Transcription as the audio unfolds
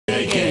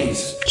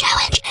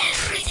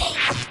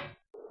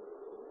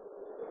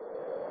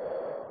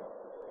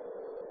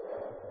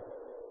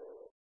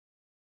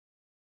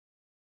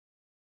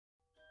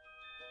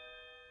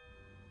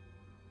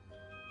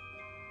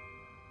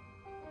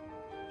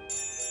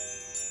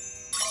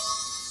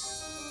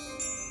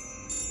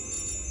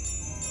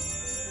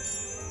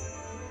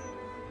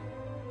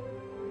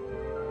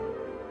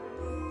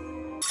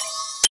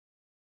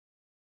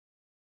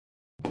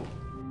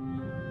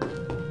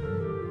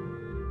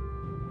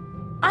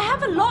I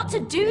have a lot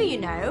to do, you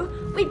know.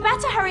 We'd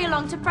better hurry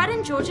along to Fred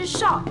and George's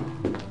shop.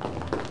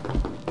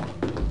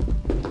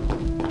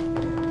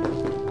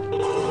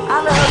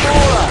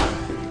 Alohomora!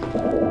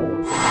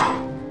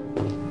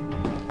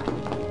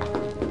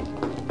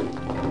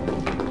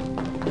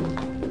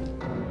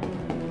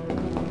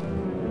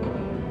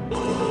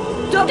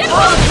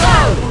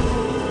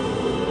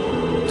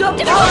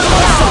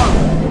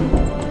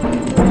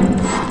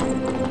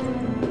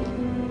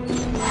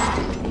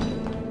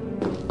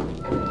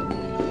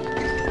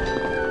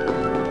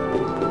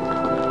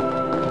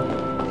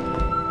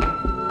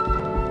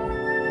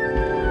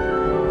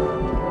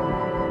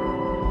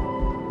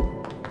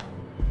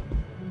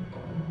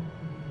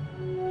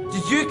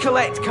 Did you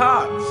collect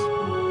cards?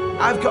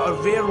 I've got a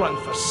rare one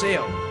for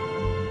sale.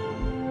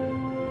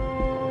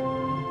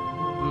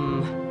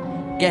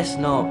 Guess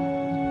not.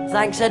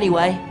 Thanks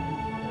anyway.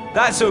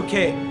 That's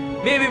okay.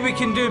 Maybe we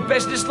can do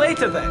business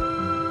later then.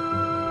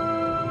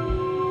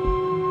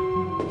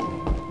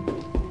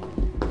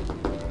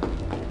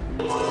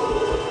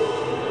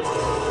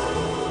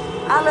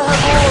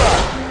 Alohomora!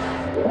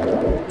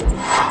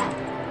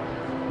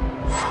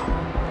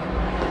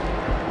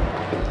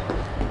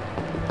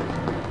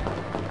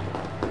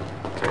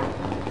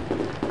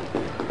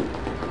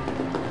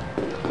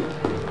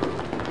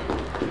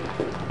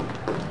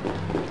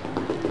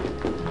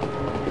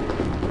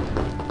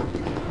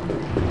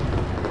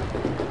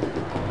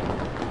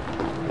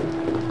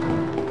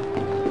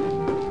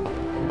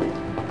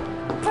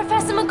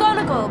 Professor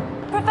McGonagall!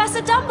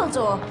 Professor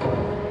Dumbledore!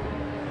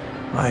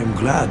 I'm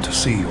glad to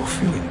see you're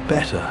feeling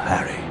better,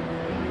 Harry.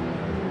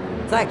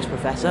 Thanks,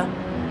 Professor.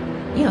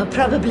 You're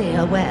probably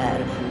aware.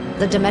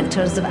 The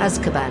Dementors of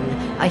Azkaban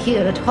are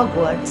here at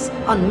Hogwarts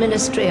on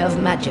Ministry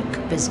of Magic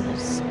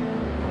business.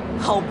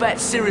 I'll bet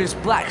Sirius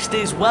Black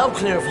steers well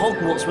clear of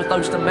Hogwarts with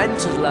those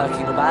Dementors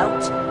lurking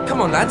about.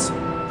 Come on, lads.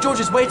 George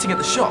is waiting at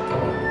the shop.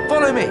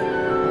 Follow me.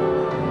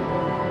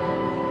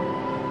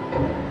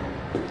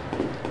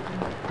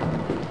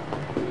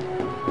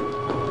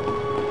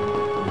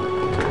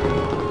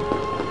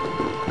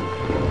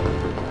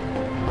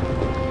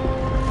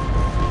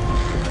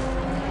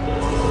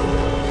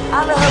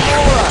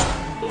 Alohomora!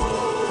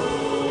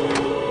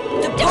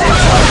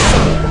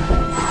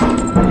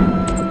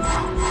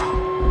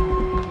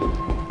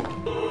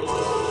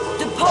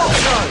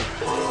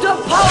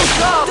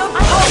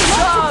 I have a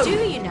lot to do,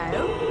 you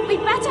know.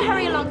 We'd better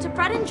hurry along to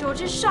Fred and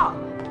George's shop.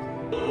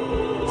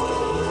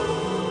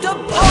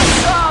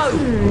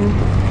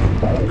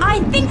 I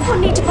think we'll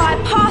need to buy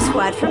a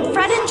password from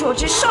Fred and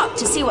George's shop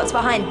to see what's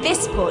behind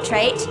this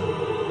portrait.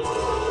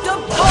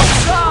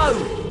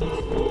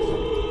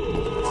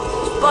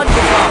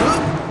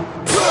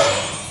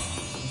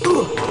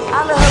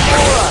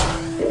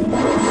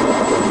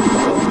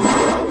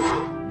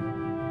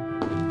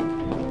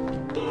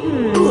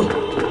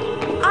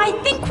 I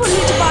think we'll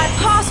need to buy a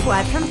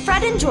password from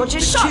Fred and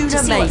George's shop to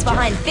see what's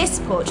behind this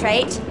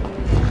portrait.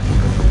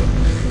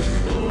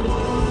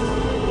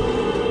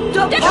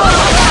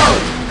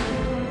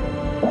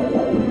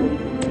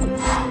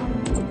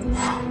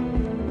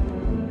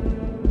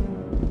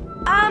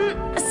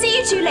 See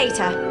you two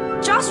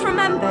later. Just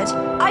remembered,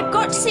 I've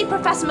got to see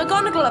Professor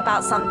McGonagall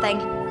about something.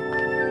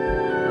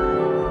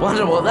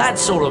 Wonder what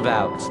that's all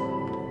about.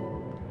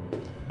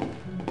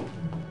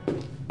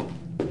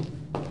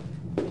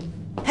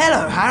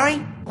 Hello,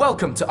 Harry.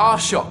 Welcome to our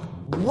shop.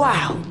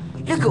 Wow,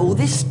 look at all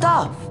this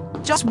stuff.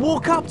 Just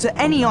walk up to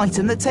any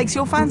item that takes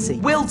your fancy.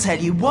 We'll tell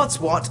you what's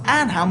what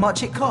and how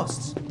much it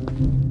costs.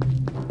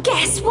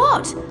 Guess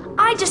what?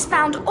 I just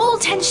found all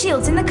 10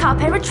 shields in the Carpe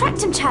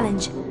Retractum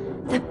challenge.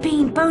 The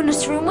Bean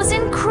bonus room was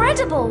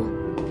incredible.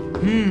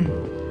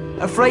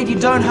 Afraid you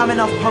don't have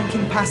enough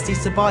pumpkin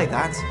pasties to buy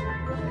that.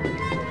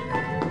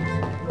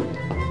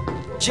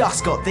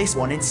 Just got this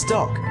one in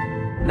stock.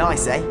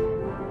 Nice, eh?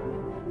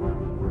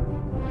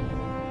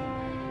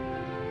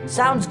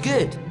 Sounds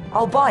good.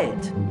 I'll buy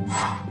it.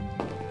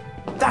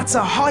 That's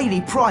a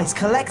highly priced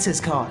collector's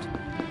card.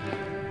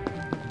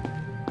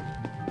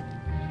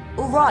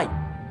 All right.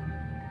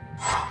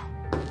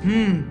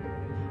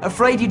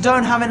 Afraid you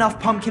don't have enough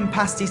pumpkin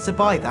pasties to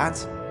buy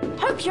that.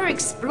 Hope you're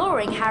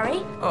exploring,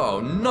 Harry. Oh,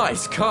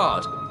 nice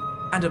card.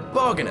 And a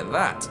bargain at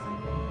that.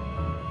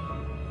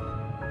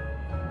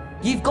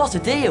 You've got a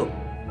deal.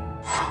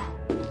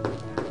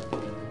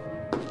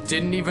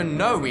 Didn't even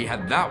know we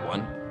had that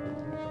one.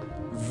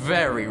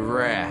 Very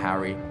rare,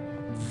 Harry.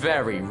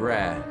 Very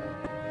rare.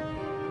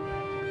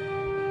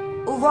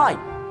 All right.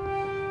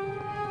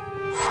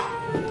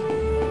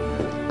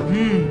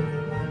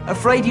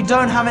 Afraid you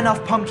don't have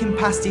enough pumpkin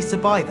pasties to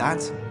buy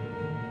that.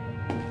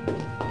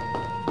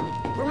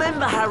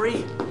 Remember,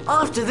 Harry,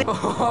 after this...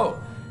 Oh,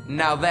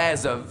 now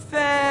there's a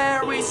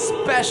very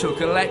special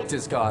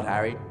collector's card,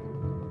 Harry.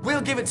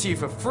 We'll give it to you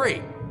for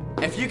free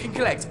if you can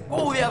collect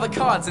all the other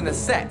cards in the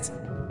set.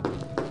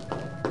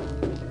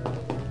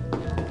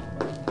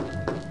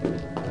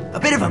 A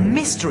bit of a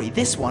mystery,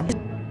 this one,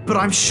 but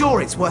I'm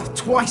sure it's worth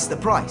twice the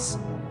price.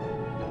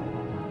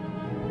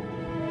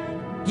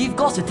 You've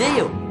got a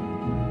deal.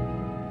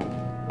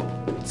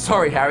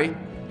 Sorry, Harry.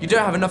 You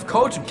don't have enough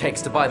cauldron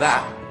cakes to buy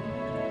that.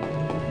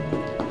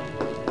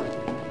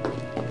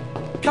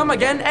 Come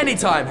again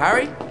anytime,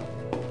 Harry.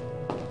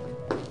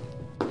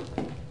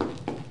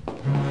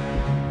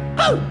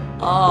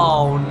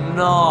 Oh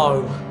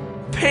no!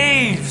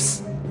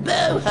 Peeves!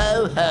 Boo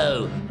hoo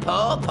hoo!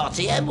 Poor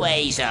Potty and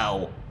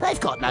Weasel. They've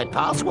got no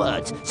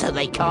passwords, so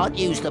they can't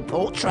use the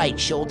portrait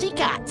shorty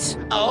cats.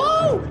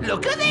 Oh,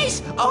 look at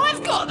this!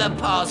 I've got the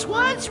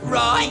passwords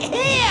right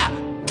here!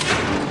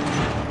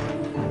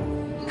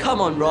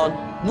 Come on,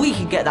 Ron. We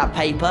can get that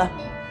paper.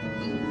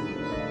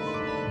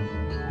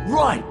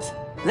 Right!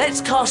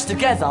 Let's cast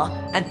together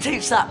and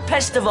teach that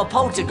pest of a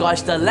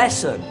poltergeist a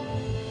lesson.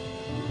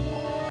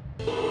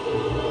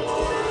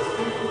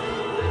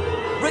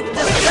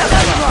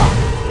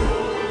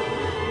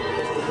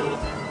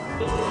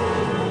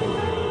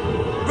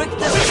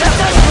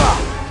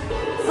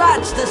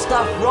 That's the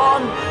stuff,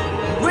 Ron!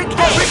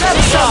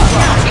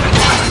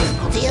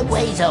 Potty and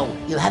Weasel,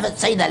 you haven't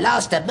seen the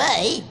last of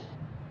me!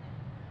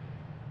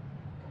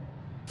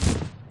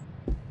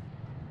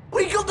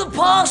 We got the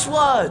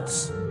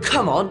passwords!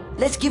 Come on,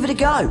 let's give it a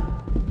go.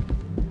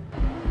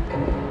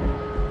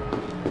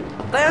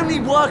 They only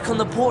work on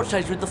the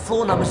portraits with the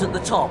floor numbers at the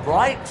top,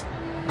 right?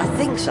 I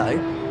think so.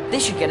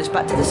 This should get us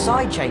back to the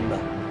side chamber.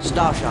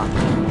 Starsharp.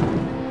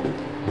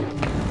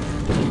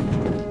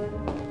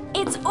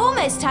 It's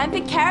almost time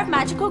for Care of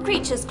Magical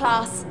Creatures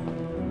class.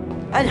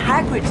 And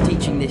Hagrid's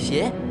teaching this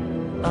year.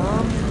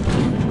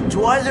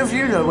 Do either of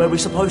you know where we're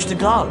supposed to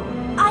go?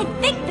 I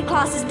think the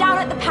class is down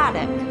at the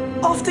paddock.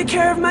 Off to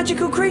Care of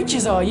Magical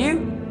Creatures, are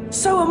you?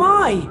 So am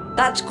I.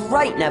 That's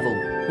great,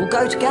 Neville. We'll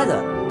go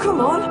together.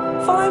 Come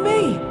on, follow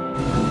me.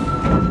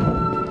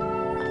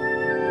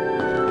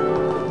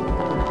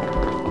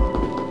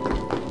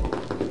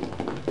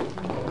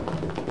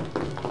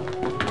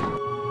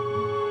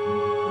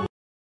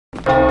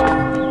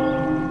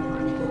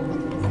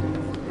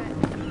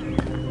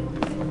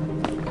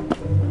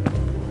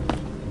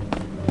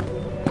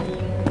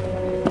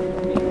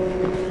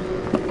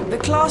 The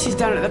class is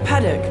down at the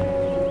paddock.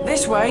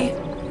 This way.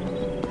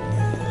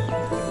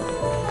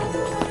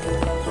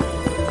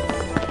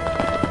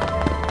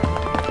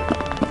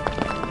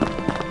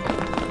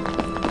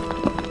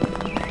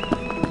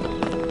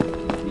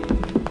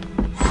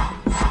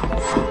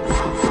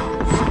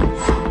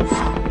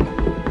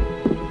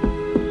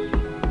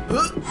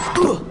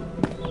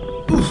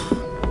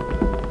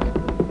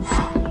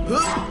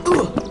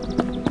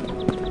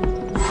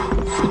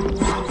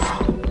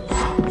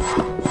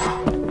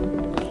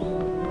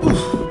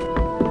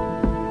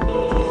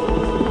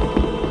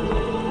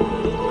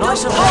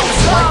 Nice and hot to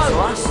wait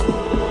for us.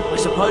 I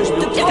suppose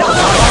we'll get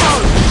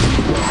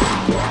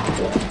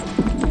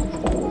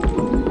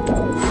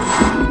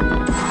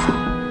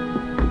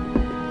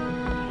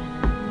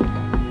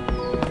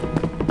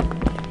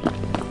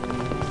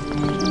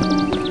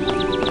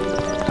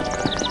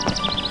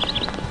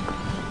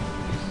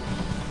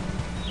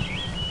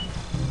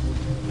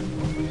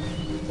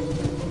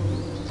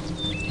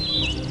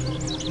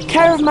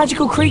Care of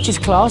Magical Creatures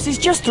class is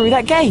just through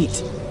that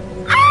gate.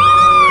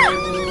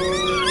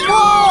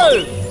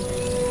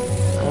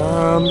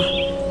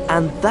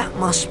 And that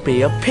must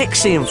be a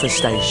pixie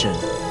infestation.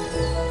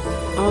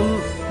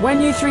 When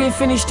you three have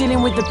finished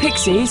dealing with the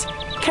pixies,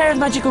 Care of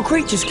Magical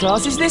Creatures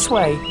class is this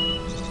way.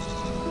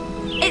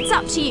 It's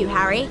up to you,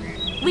 Harry.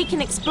 We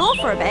can explore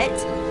for a bit,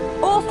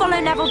 or follow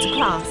Neville to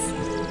class.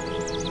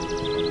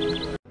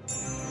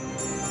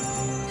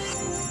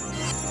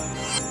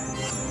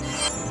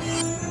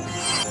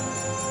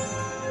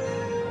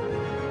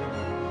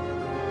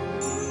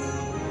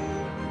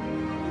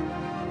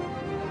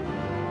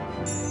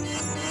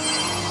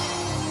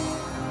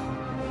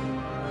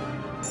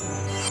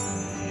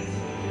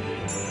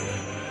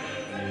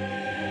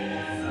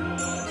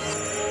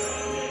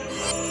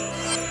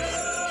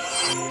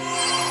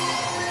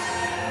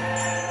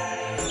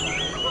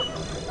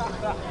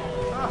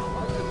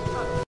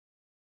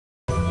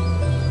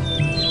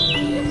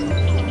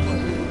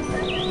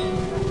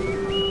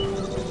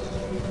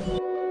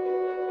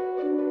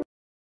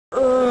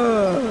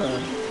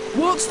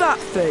 What's that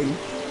thing?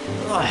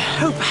 I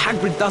hope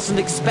Hagrid doesn't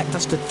expect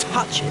us to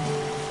touch it.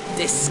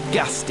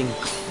 Disgusting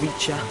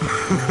creature.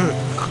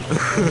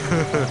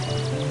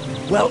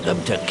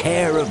 Welcome to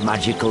Care of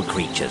Magical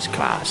Creatures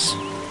class.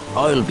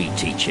 I'll be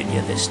teaching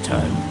you this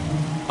term.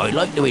 I'd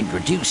like to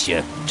introduce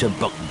you to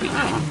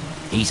Buckbeak.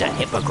 He's a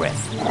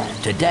hippogriff.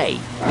 Today,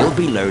 you'll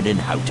be learning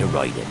how to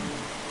ride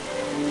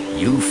him.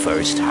 You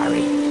first,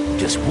 Harry.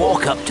 Just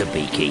walk up to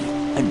Beaky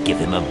and give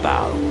him a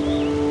bow.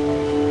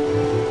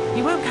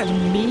 You won't catch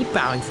me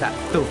bowing to that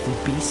filthy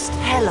beast.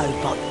 Hello,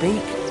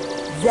 Buckbeak.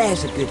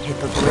 There's a good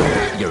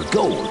hippogriff. Your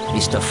goal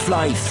is to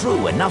fly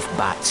through enough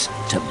bats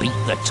to beat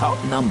the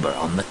top number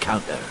on the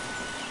counter.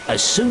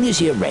 As soon as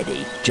you're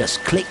ready,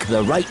 just click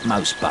the right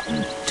mouse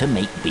button to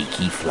make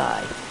Beaky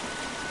fly.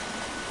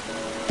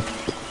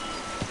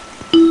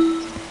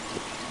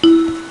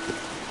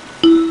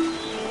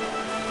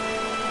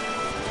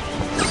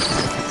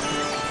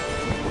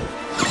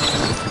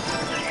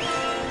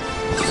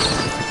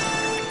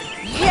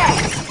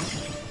 Yes!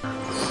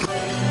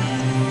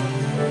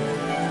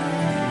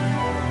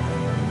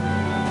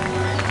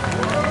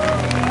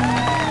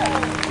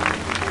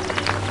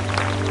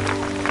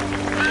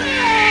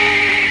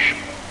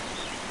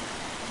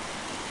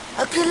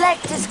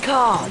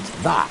 card.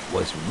 That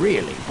was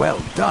really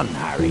well done,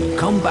 Harry.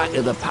 Come back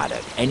to the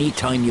paddock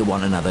anytime you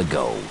want another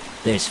go.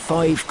 There's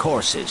 5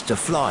 courses to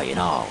fly in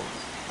all,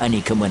 and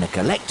you can win a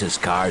collector's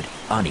card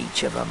on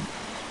each of them.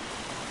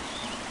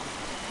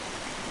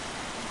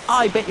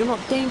 I bet you're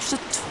not dangerous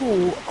at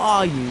all,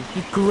 are you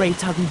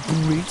great ugly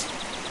brute?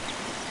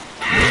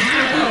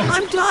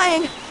 I'm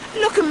dying!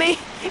 Look at me!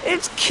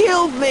 It's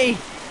killed me!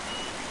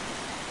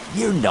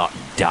 You're not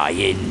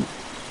dying.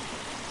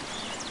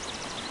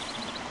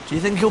 Do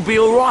you think he'll be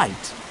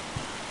alright?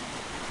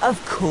 Of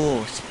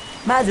course.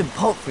 Madam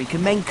Pomfrey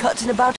can mend cuts in about